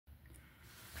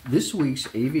This week's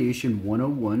Aviation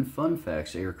 101 Fun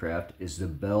Facts aircraft is the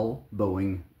Bell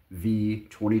Boeing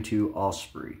V-22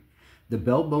 Osprey. The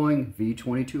Bell Boeing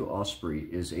V-22 Osprey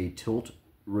is a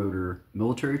tilt-rotor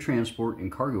military transport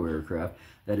and cargo aircraft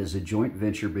that is a joint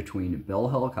venture between Bell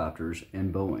Helicopters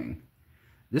and Boeing.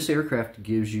 This aircraft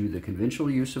gives you the conventional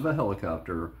use of a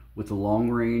helicopter with the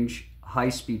long-range,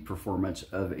 high-speed performance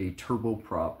of a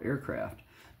turboprop aircraft.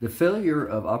 The failure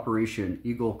of Operation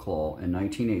Eagle Claw in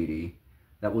 1980,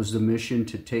 that was the mission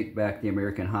to take back the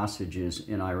American hostages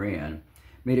in Iran,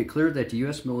 made it clear that the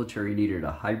U.S. military needed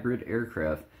a hybrid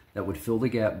aircraft that would fill the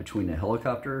gap between the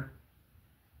helicopter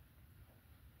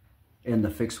and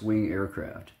the fixed-wing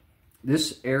aircraft.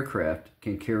 This aircraft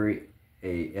can carry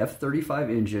a F-35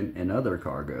 engine and other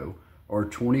cargo, or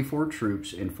 24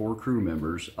 troops and 4 crew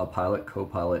members, a pilot,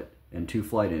 co-pilot, and 2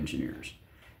 flight engineers.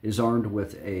 It is armed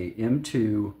with a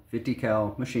M2 50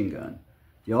 cal machine gun.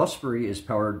 The Osprey is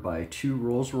powered by 2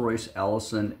 Rolls-Royce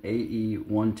Allison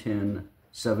AE110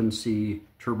 7C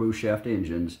turboshaft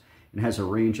engines and has a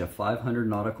range of 500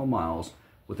 nautical miles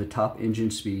with a top engine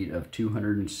speed of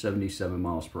 277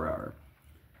 miles per hour.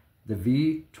 The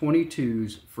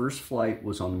V-22's first flight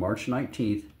was on March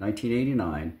 19,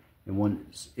 1989, and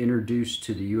was introduced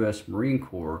to the U.S. Marine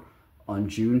Corps on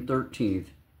June 13,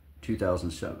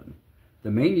 2007. The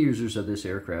main users of this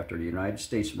aircraft are the United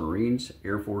States Marines,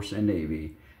 Air Force, and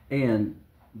Navy, and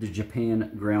the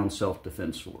Japan Ground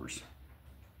Self-Defense Force.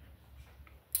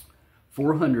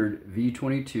 400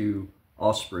 V-22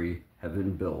 Osprey have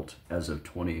been built as of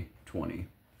 2020.